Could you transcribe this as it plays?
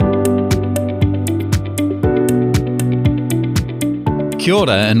Kia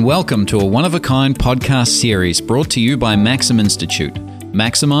ora and welcome to a one-of-a-kind podcast series brought to you by Maxim Institute,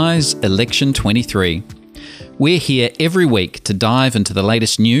 Maximise Election 23. We're here every week to dive into the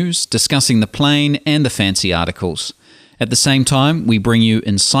latest news, discussing the plain and the fancy articles. At the same time, we bring you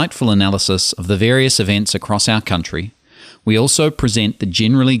insightful analysis of the various events across our country. We also present the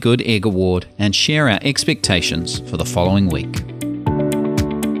Generally Good Egg Award and share our expectations for the following week.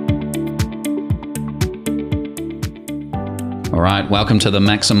 All right, welcome to the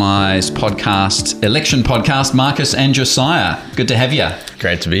Maximise podcast, election podcast, Marcus and Josiah. Good to have you.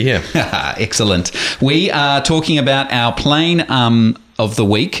 Great to be here. Excellent. We are talking about our plain of the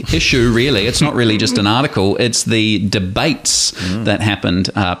week issue, really. It's not really just an article. It's the debates that happened.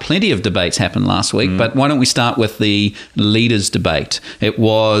 Plenty of debates happened last week, but why don't we start with the leaders' debate? It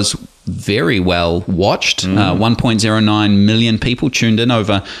was very well watched. 1.09 million people tuned in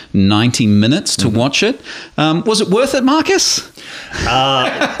over 90 minutes to watch it. Was it worth it, Marcus?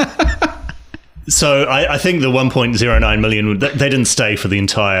 So I think the 1.09 million, they didn't stay for the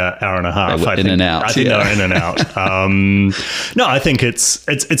entire hour and a half. They were in and out. I think they were in and out. No, I think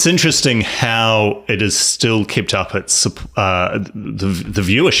it's interesting how it has still kept up its the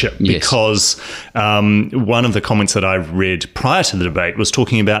viewership, because one of the comments that I read prior to the debate was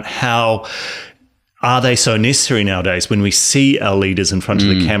talking about how are they so necessary nowadays when we see our leaders in front of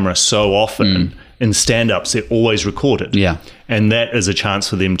the camera so often. In stand-ups, they're always recorded. Yeah. And that is a chance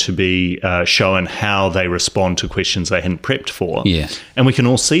for them to be shown how they respond to questions they hadn't prepped for. Yeah. And we can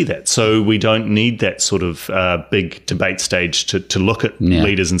all see that. So we don't need that sort of big debate stage to look at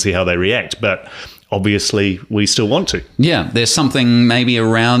leaders and see how they react. But obviously, we still want to. Yeah, there's something maybe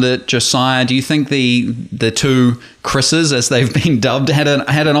around it. Josiah, do you think the two Chris's, as they've been dubbed, had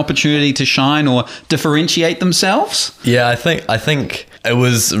an opportunity to shine or differentiate themselves? Yeah, I think it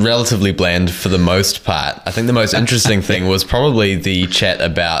was relatively bland for the most part. I think the most interesting thing was probably the chat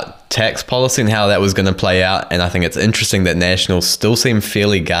about tax policy and how that was going to play out. And I think it's interesting that Nationals still seem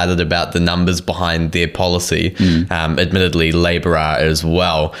fairly guarded about the numbers behind their policy. Admittedly, Labour are as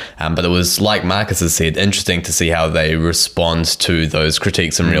well. But it was, like Marcus has said, interesting to see how they respond to those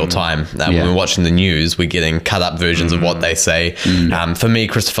critiques in real time. When we're watching the news, we're getting cut up versions of what they say. For me,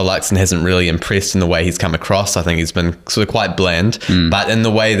 Christopher Luxon hasn't really impressed in the way he's come across. I think he's been sort of quite bland. But in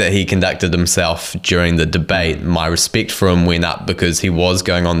the way that he conducted himself during the debate, my respect for him went up, because he was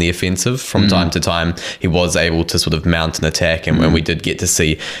going on the offensive from time to time. He was able to sort of mount an attack, and when we did get to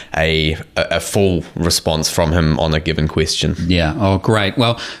see a full response from him on a given question. Yeah. Oh, great.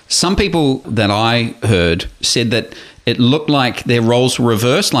 Well, some people that I heard said that it looked like their roles were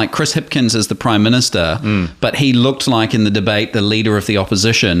reversed, like Chris Hipkins is the Prime Minister, but he looked like in the debate the leader of the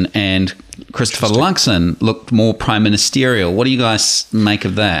opposition, and Christopher Luxon looked more prime ministerial. What do you guys make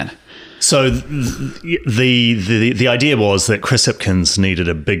of that? So the idea was that Chris Hipkins needed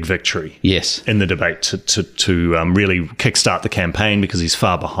a big victory in the debate to really kickstart the campaign, because he's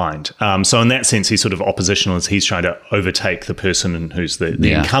far behind. So in that sense, he's sort of oppositional, as he's trying to overtake the person who's the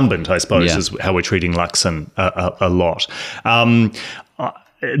incumbent, I suppose, is how we're treating Luxon a lot.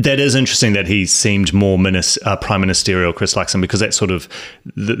 That is interesting that he seemed more prime ministerial, Chris Luxon, because that's sort of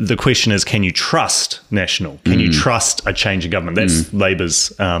the question is, can you trust National? Can you trust a change of government? That's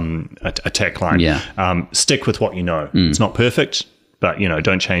Labour's attack line. Stick with what you know. It's not perfect, but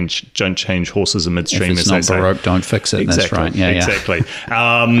don't change horses in midstream. If it's not Baroque, don't fix it. Exactly. That's right. Yeah, exactly.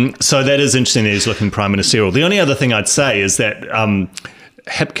 So that is interesting that he's looking prime ministerial. The only other thing I'd say is that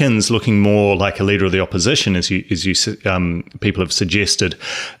Hipkins looking more like a leader of the opposition, as you people have suggested,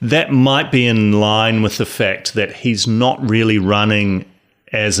 that might be in line with the fact that he's not really running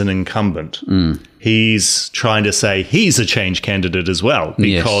as an incumbent. He's trying to say he's a change candidate as well,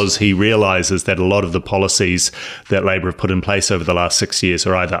 because he realises that a lot of the policies that Labour have put in place over the last 6 years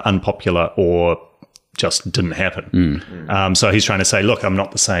are either unpopular or just didn't happen. So he's trying to say, look, I'm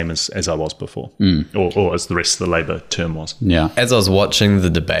not the same as I was before, or as the rest of the Labour term was. Yeah. As I was watching the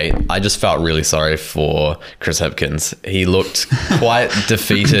debate, I just felt really sorry for Chris Hipkins. He looked quite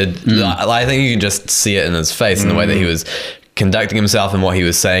defeated. I think you can just see it in his face, in the way that he was conducting himself and what he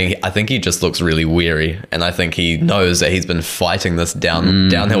was saying. I think he just looks really weary, and I think he knows that he's been fighting this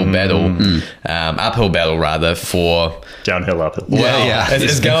uphill battle rather, for downhill, uphill. Well,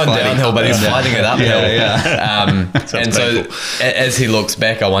 it's going downhill, but he's fighting it uphill. And so as he looks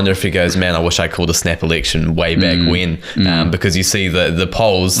back, I wonder if he goes, man, I wish I called a snap election way back when, because you see the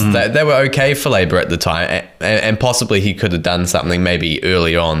polls, they were okay for Labour at the time. And possibly he could have done something maybe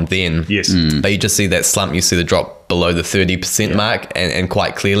earlier on then. Yes. But you just see that slump, you see the drop below the 30% mark, and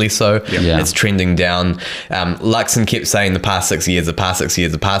quite clearly so. It's trending down. Luxon kept saying the past 6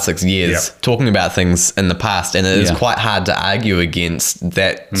 years, talking about things in the past, and it is quite hard to argue against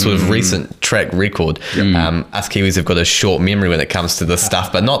that sort of recent track record. Us Kiwis have got a short memory when it comes to this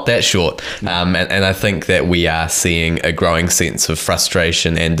stuff, but not that short. And I think that we are seeing a growing sense of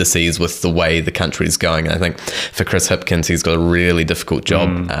frustration and disease with the way the country is going. And I think for Chris Hipkins, he's got a really difficult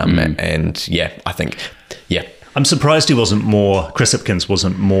job. And I think, I'm surprised Chris Hipkins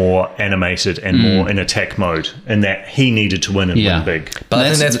wasn't more animated and more in attack mode, and that he needed to win and win big. But I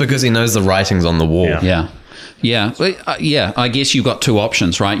think that's because he knows the writing's on the wall. I guess you've got two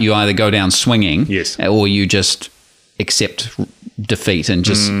options, right? You either go down swinging, or you just accept defeat and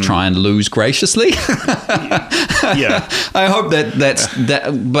just try and lose graciously. I hope that's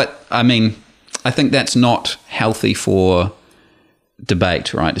that. But I mean, I think that's not healthy for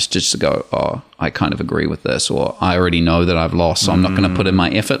debate, right? It's just to go, oh, I kind of agree with this, or I already know that I've lost, so I'm not going to put in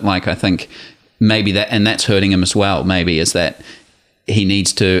my effort. Like, I think maybe that, and that's hurting him as well, maybe, is that he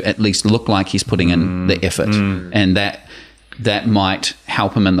needs to at least look like he's putting in the effort, and that might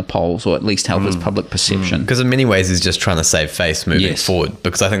help him in the polls, or at least help his public perception. Because in many ways, he's just trying to save face moving forward,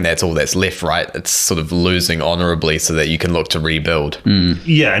 because I think that's all that's left, right? It's sort of losing honorably so that you can look to rebuild.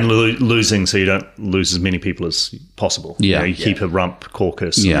 Yeah, and losing so you don't lose as many people as possible. You keep a rump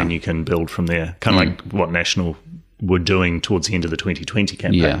caucus, and then you can build from there. Kind of like what National were doing towards the end of the 2020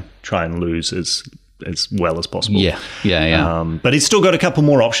 campaign. Try and lose as well as possible. But he's still got a couple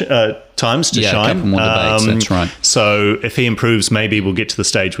more times to shine. A couple more debates, that's right. So if he improves, maybe we'll get to the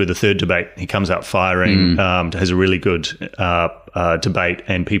stage where the third debate, he comes out firing, has a really good debate,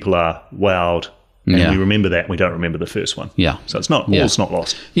 and people are wowed. And we remember that. We don't remember the first one. So it's not all's not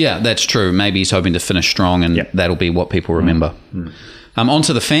lost. Yeah, that's true. Maybe he's hoping to finish strong, and that'll be what people remember. On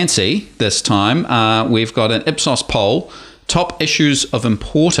to the fancy this time. We've got an Ipsos poll. Top issues of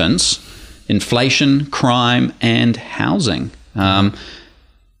importance: inflation, crime, and housing.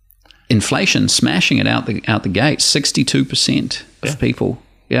 Inflation smashing it out the gate. 62% of people.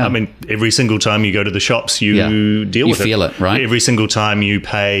 I mean, every single time you go to the shops, you deal with it. You feel it, right? Every single time you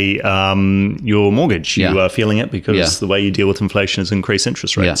pay your mortgage, you are feeling it, because the way you deal with inflation is increased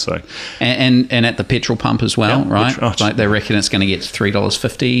interest rates. So, and at the petrol pump as well, right? Like they reckon it's going to get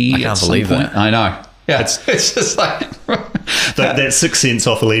 $3.50. I can't believe that. I know. Yeah, it's just like that 6 cents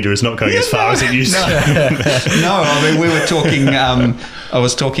off a litre is not going as far as it used to. No, I mean, we were talking. I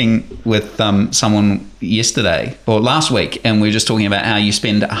was talking with someone yesterday or last week, and we were just talking about how you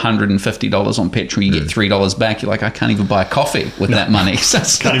spend $150 on petrol, you get $3 back. You're like, I can't even buy a coffee with that money. So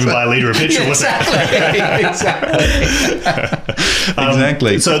can't even buy a litre of petrol with it.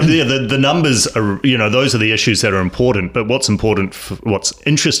 Exactly. So the numbers are, those are the issues that are important. But what's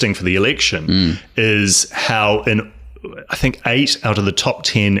interesting for the election is how I think 8 out of the top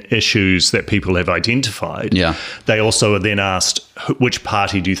 10 issues that people have identified, they also are then asked, which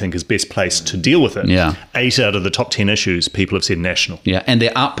party do you think is best placed to deal with it? 8 out of the top 10 issues, people have said National. And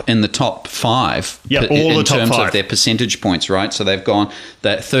they're up in the top 5 all the top 5. In terms of their percentage points, right? So they've gone,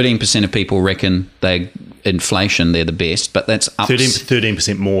 that 13% of people reckon inflation, they're the best, but that's up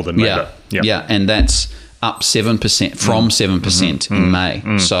 13% more than Labour. And that's up 7% from 7% in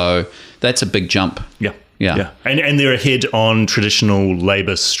May. So that's a big jump. Yeah. And they're ahead on traditional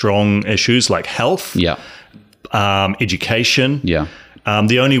Labour strong issues like health, education.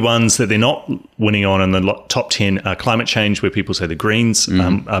 The only ones that they're not winning on in the top 10 are climate change, where people say the Greens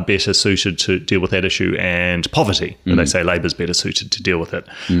are better suited to deal with that issue, and poverty, where they say Labour's better suited to deal with it.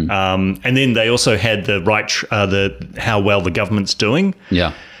 And then they also had how well the government's doing.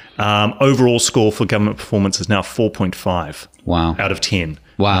 Overall score for government performance is now 4.5 out of 10.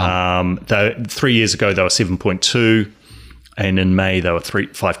 Wow. 3 years ago, they were 7.2, and in May, they were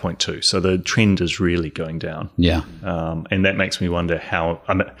 5.2. So the trend is really going down. And that makes me wonder how,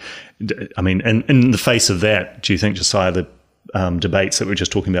 I mean, in the face of that, do you think, Josiah, the debates that we're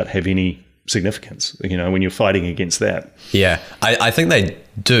just talking about have any significance, when you're fighting against that? I think they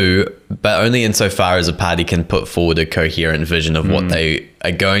do, but only insofar as a party can put forward a coherent vision of what they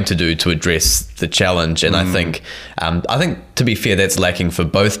are going to do to address the challenge. And I think to be fair, that's lacking for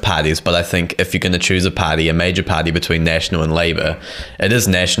both parties. But I think if you're going to choose a major party between National and Labour, it is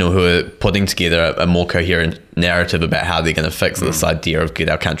National who are putting together a more coherent narrative about how they're going to fix this idea of get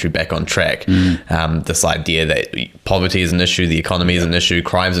our country back on track. This idea that poverty is an issue, the economy is an issue,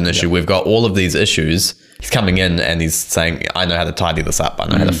 crime's an issue. We've got all of these issues, he's coming in and he's saying, I know how to tidy this up, I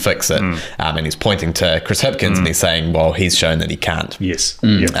know how to fix it. And he's pointing to Chris Hipkins and he's saying, well, he's shown that he can't. Yes.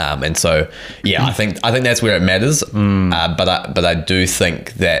 And so, I think that's where it matters. But I do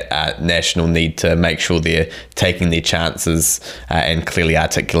think that National need to make sure they're taking their chances and clearly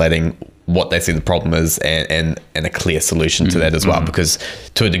articulating what they see the problem is and a clear solution to that as well, because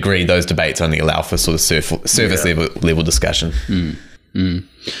to a degree those debates only allow for sort of surface level discussion.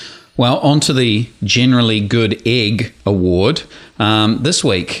 Well, on to the Generally Good Egg Award. This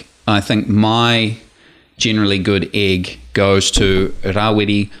week, I think my Generally Good Egg goes to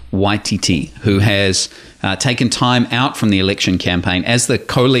Rawiri Waititi, who has taken time out from the election campaign as the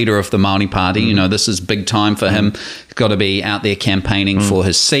co-leader of the Māori Party. You know, this is big time for him. He's got to be out there campaigning for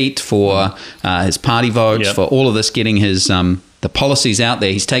his seat, for his party votes, for all of this, getting his the policies out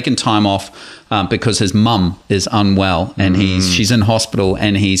there. He's taken time off because his mum is unwell and she's in hospital,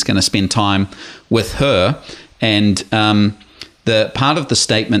 and he's going to spend time with her. And the part of the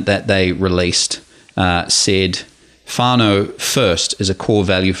statement that they released said, "Whānau first is a core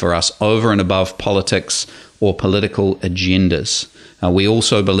value for us over and above politics or political agendas. We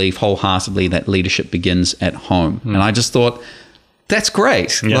also believe wholeheartedly that leadership begins at home." And I just thought, that's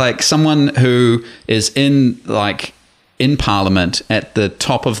great. Like someone who is in Parliament at the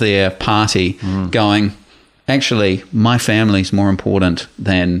top of their party going, actually, my family's more important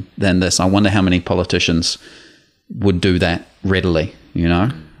than this. I wonder how many politicians would do that readily, you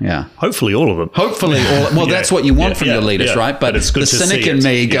know? Yeah. Hopefully all of them. Well, that's what you want from your leaders, right? But it's good the to cynic see in it.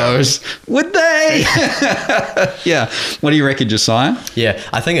 me goes, would they? Yeah. What do you reckon, Josiah? Yeah,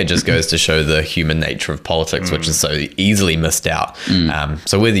 I think it just goes to show the human nature of politics, which is so easily missed out.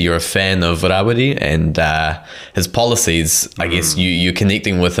 So whether you're a fan of Rawiri and his policies, I guess you're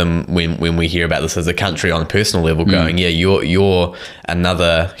connecting with him when we hear about this as a country on a personal level, going, you're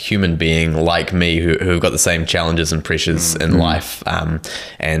another human being like me who've got the same challenges and pressures in life.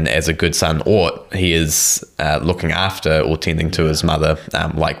 And as a good son ought, he is looking after or tending to his mother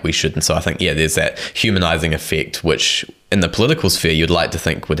like we should. And so I think, there's that humanizing effect, which in the political sphere you'd like to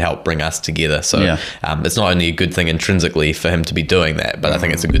think would help bring us together. So it's not only a good thing intrinsically for him to be doing that, but I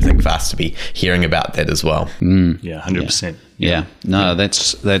think it's a good thing for us to be hearing about that as well. Yeah, 100%. Yeah. No,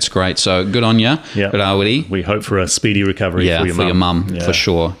 that's great. So good on you, Rawiri. We hope for a speedy recovery for your mum. For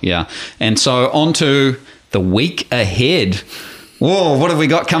sure. Yeah. And so on to the week ahead. Whoa, what have we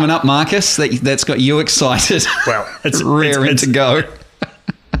got coming up, Marcus, that's got you excited? Well, it's raring to go.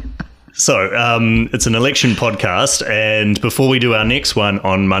 So it's an election podcast, and before we do our next one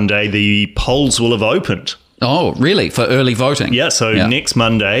on Monday, the polls will have opened. Oh, really? For early voting? Yeah, so next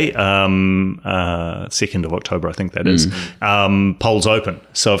Monday, 2nd of October, I think that is, polls open.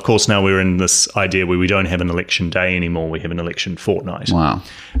 So, of course, now we're in this idea where we don't have an election day anymore. We have an election fortnight. Wow.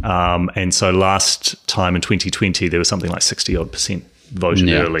 And so last time in 2020, there was something like 60-odd% voted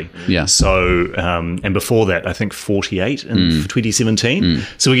early. Yeah. So, and before that, I think 48 in 2017.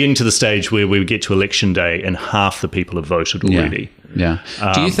 So we're getting to the stage where we get to election day and half the people have voted already. Yeah.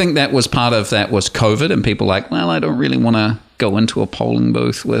 Do you think that was part of that was COVID and people like, well, I don't really want to go into a polling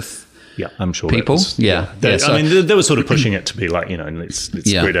booth with I'm sure people? So, I mean, they were sort of pushing it to be like, let's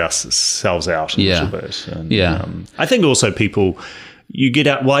spread ourselves out a little bit. And, I think also people, you get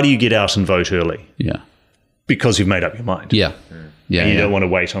out. Why do you get out and vote early? Yeah. Because you've made up your mind. Yeah. Yeah. And you don't want to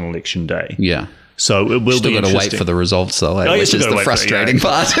wait on election day. Yeah. So it will still be got to wait for the results, though, which is the frustrating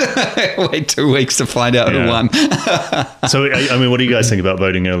part. Wait 2 weeks to find out who won. So, I mean, what do you guys think about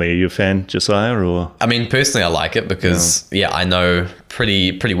voting early? Are you a fan, Josiah? Or I mean, personally, I like it because I know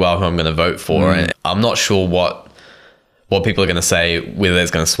pretty well who I'm going to vote for, and I'm not sure what people are going to say, whether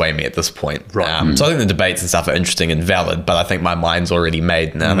that's going to sway me at this point. Right. So I think the debates and stuff are interesting and valid, but I think my mind's already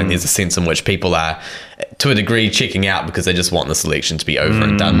made. And I think there's a sense in which people are, to a degree, checking out because they just want this election to be over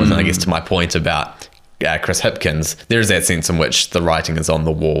and done with. And I guess to my point about Chris Hipkins, there is that sense in which the writing is on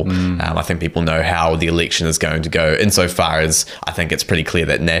the wall. I think people know how the election is going to go, insofar as I think it's pretty clear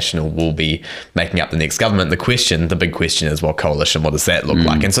that National will be making up the next government. The big question is, well, coalition, what does that look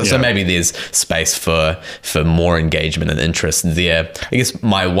like? And so maybe there's space for more engagement and interest there. I guess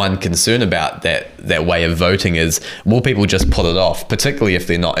my one concern about that way of voting is, will people just put it off, particularly if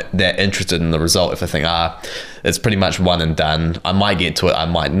they're not that interested in the result, if they think, it's pretty much one and done. I might get to it, I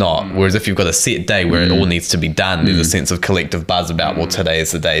might not. Whereas if you've got a set day where it all needs to be done, there's a sense of collective buzz about, well, today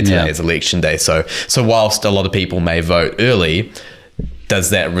is the day, today is election day. So whilst a lot of people may vote early,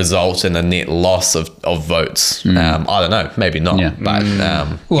 does that result in a net loss of votes? I don't know, maybe not. Yeah.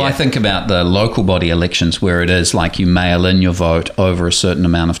 But I think about the local body elections where it is like you mail in your vote over a certain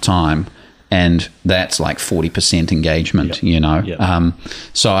amount of time. and that's like 40% engagement, you know.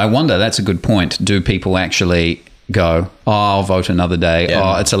 So I wonder, that's a good point. Do people actually go, oh, I'll vote another day. Yeah.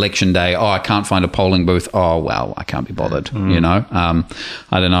 Oh, it's election day. Oh, I can't find a polling booth. Oh, well, I can't be bothered, you know.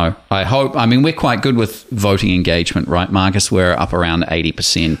 I don't know. I mean, we're quite good with voting engagement, right, Marcus? We're up around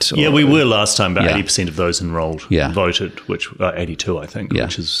 80%. Yeah, we were last time, but 80% of those enrolled voted, which 82, I think,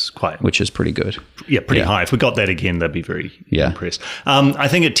 which is pretty good. Yeah, pretty high. If we got that again, they'd be very impressed. I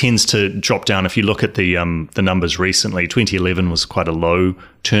think it tends to drop down. If you look at the numbers recently, 2011 was quite a low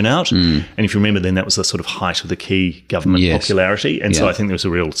turnout. And if you remember, then that was the sort of height of the key government popularity. And so I think there was a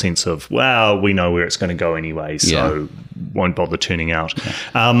real sense of, well, we know where it's going to go anyway, so won't bother turning out.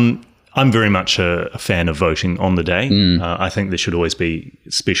 I'm very much a fan of voting on the day. I think there should always be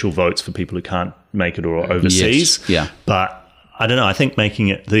special votes for people who can't make it or overseas. But I don't know. I think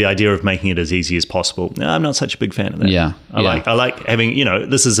the idea of making it as easy as possible. No, I'm not such a big fan of that. I like having,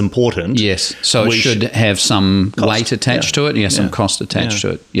 this is important. Yes. So it should have some weight attached to it. Some cost attached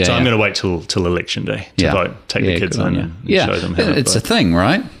to it. So I'm going to wait till election day to vote. Take the kids in and show them how it's a thing,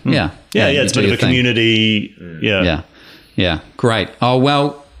 right? Yeah, it's a bit of a community. Yeah. Great. Oh,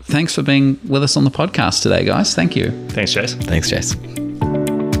 well, thanks for being with us on the podcast today, guys. Thank you. Thanks, Jace. Thanks, Jace.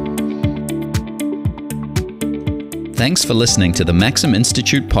 Thanks for listening to the Maxim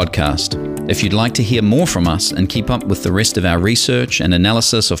Institute podcast. If you'd like to hear more from us and keep up with the rest of our research and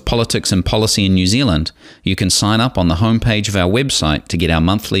analysis of politics and policy in New Zealand, you can sign up on the homepage of our website to get our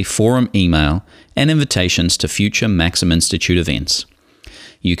monthly forum email and invitations to future Maxim Institute events.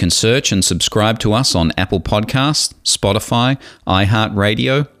 You can search and subscribe to us on Apple Podcasts, Spotify,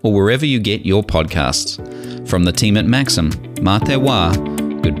 iHeartRadio, or wherever you get your podcasts. From the team at Maxim, mā te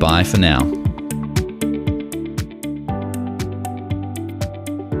wā, goodbye for now.